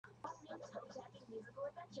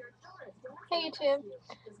Hey YouTube.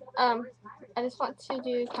 Um, I just want to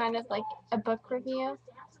do kind of like a book review.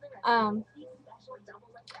 Um,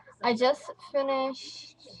 I just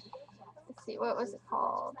finished. Let's see, what was it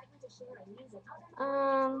called?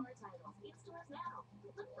 Um,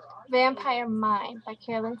 Vampire Mind by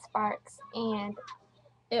Kerrelyn Sparks, and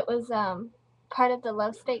it was part of the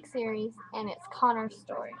Love Stake series, and it's Connor's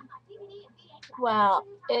story. Well,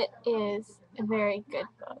 it is a very good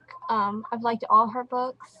book. I've liked all her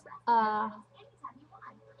books. My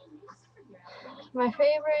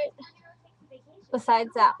favorite,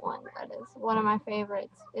 besides that one, that is one of my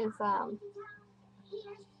favorites, is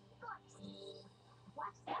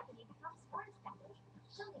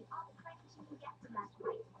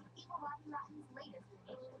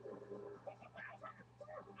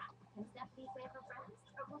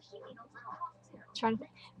trying to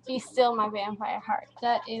Be Still My Vampire Heart.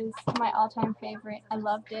 That is my all-time favorite. I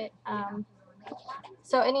loved it.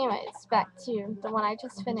 So anyways, back to the one I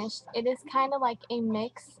just finished. It is kind of like a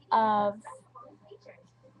mix of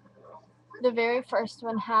the very first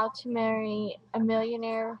one, How to Marry a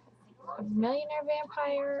Millionaire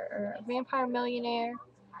Vampire, or a Vampire Millionaire,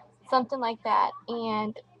 something like that,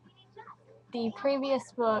 and the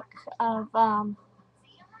previous book of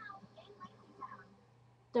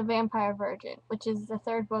The Vampire Virgin, which is the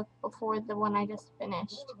third book before the one I just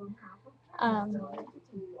finished.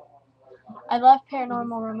 I love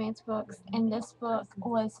paranormal romance books, and this book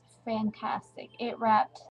was fantastic. It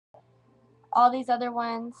wrapped all these other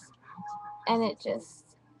ones, and it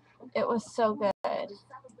was so good.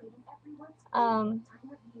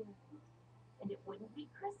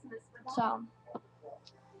 So,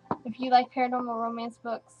 if you like paranormal romance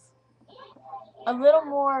books, a little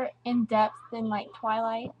more in depth than like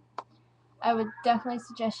Twilight, I would definitely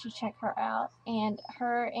suggest you check her out. And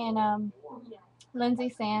her and Lindsay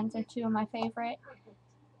Sands are two of my favorite.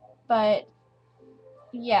 But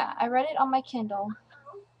yeah, I read it on my Kindle.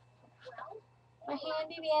 My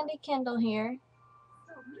handy dandy Kindle here.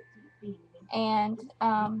 And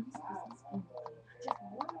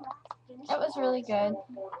it was really good.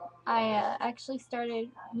 I actually started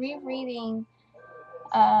rereading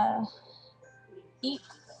Eat,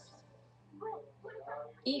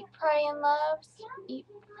 Pray, and Love.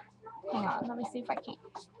 Hang on, let me see if I can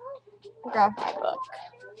grab my book.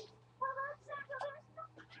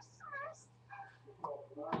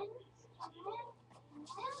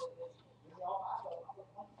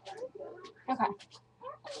 Okay.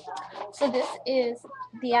 So this is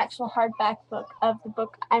the actual hardback book of the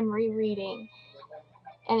book I'm rereading.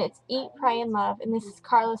 And it's Eat, Pray, and Love, and this is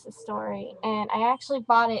Carlos's story. And I actually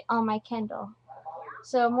bought it on my Kindle.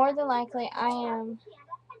 So more than likely I am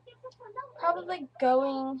probably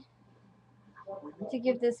going to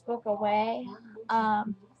give this book away. I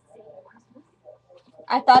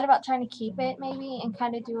thought about trying to keep it maybe and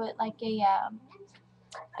kind of do it like a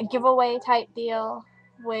giveaway type deal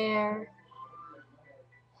where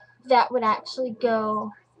that would actually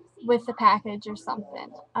go with the package or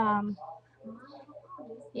something.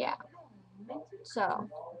 Yeah. So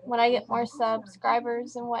when I get more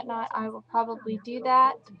subscribers and whatnot, I will probably do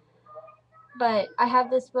that. But I have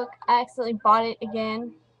this book. I accidentally bought it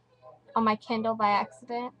again on my Kindle by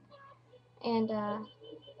accident, and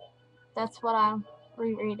that's what I'm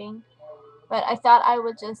rereading. But I thought I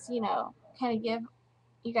would just, kind of give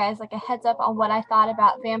you guys like a heads up on what I thought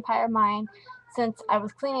about Vampire Mind. Since I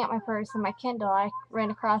was cleaning out my purse and my Kindle, I ran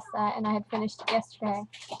across that, and I had finished it yesterday.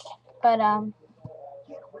 But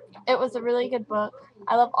it was a really good book.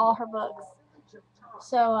 I love all her books.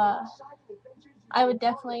 So I would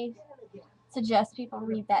definitely suggest people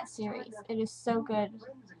read that series. It is so good.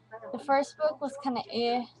 The first book was kind of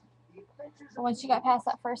but once you got past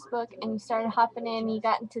that first book and you started hopping in, you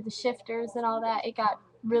got into the shifters and all that, it got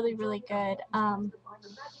really, really good.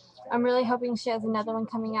 I'm really hoping she has another one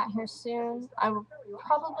coming out here soon. I will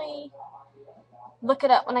probably look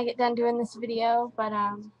it up when I get done doing this video, but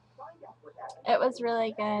it was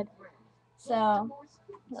really good. So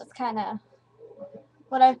that's kind of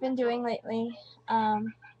what I've been doing lately.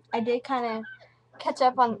 I did kind of catch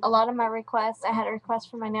up on a lot of my requests. I had a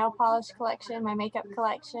request for my nail polish collection, my makeup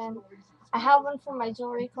collection. I have one for my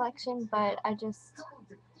jewelry collection, but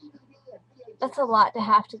that's a lot to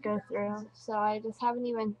have to go through. So I just haven't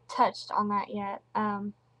even touched on that yet.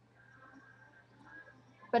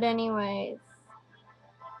 But anyways,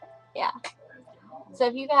 yeah. So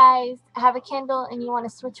if you guys have a Kindle and you want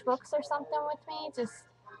to switch books or something with me, just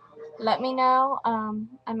let me know.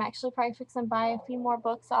 I'm actually probably fixing to buy a few more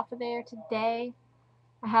books off of there today.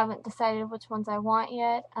 I haven't decided which ones I want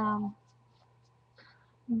yet.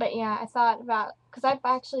 But yeah, I thought about, because I've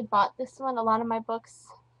actually bought this one. A lot of my books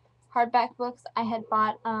hardback books I had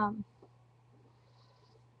bought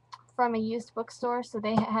from a used bookstore, so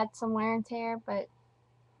they had some wear and tear, but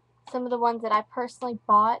some of the ones that I personally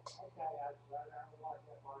bought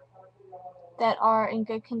that are in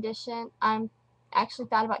good condition, I'm actually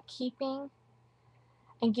thought about keeping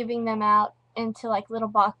and giving them out into like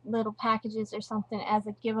little packages or something as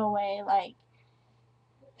a giveaway. Like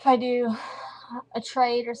if I do a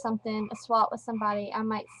trade or something, a swap with somebody, I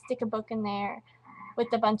might stick a book in there with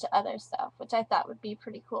a bunch of other stuff, which I thought would be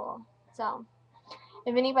pretty cool. So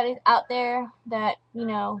if anybody's out there that, you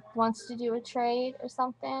know, wants to do a trade or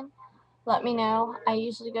something, let me know. I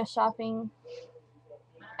usually go shopping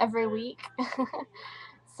every week.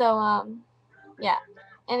 So yeah.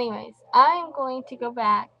 Anyways, I'm going to go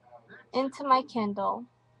back into my Kindle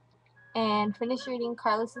and finish reading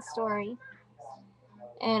Carlos's story.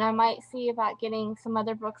 And I might see about getting some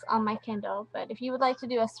other books on my Kindle. But if you would like to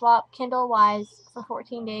do a swap Kindle-wise for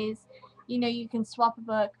 14 days, you know you can swap a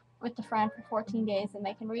book with a friend for 14 days and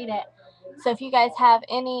they can read it. So if you guys have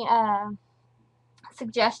any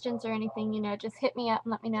suggestions or anything, you know, just hit me up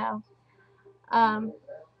and let me know.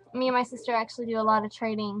 Me and my sister actually do a lot of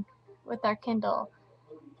trading with our Kindle.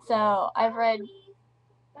 So I've read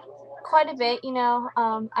quite a bit, you know.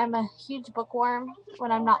 I'm a huge bookworm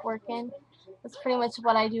when I'm not working. That's pretty much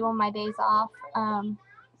what I do on my days off.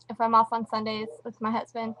 If I'm off on Sundays with my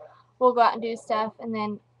husband, we'll go out and do stuff. And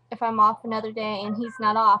then if I'm off another day and he's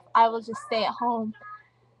not off, I will just stay at home,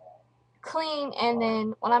 clean, and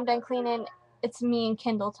then when I'm done cleaning, it's me and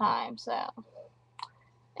Kindle time. So,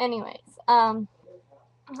 anyways,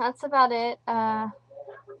 that's about it.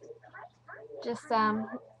 Just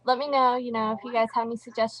let me know, you know, if you guys have any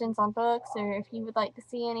suggestions on books or if you would like to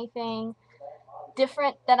see anything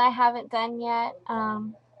different that I haven't done yet.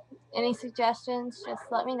 Any suggestions, just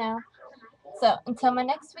let me know. So, until my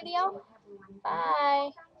next video, bye!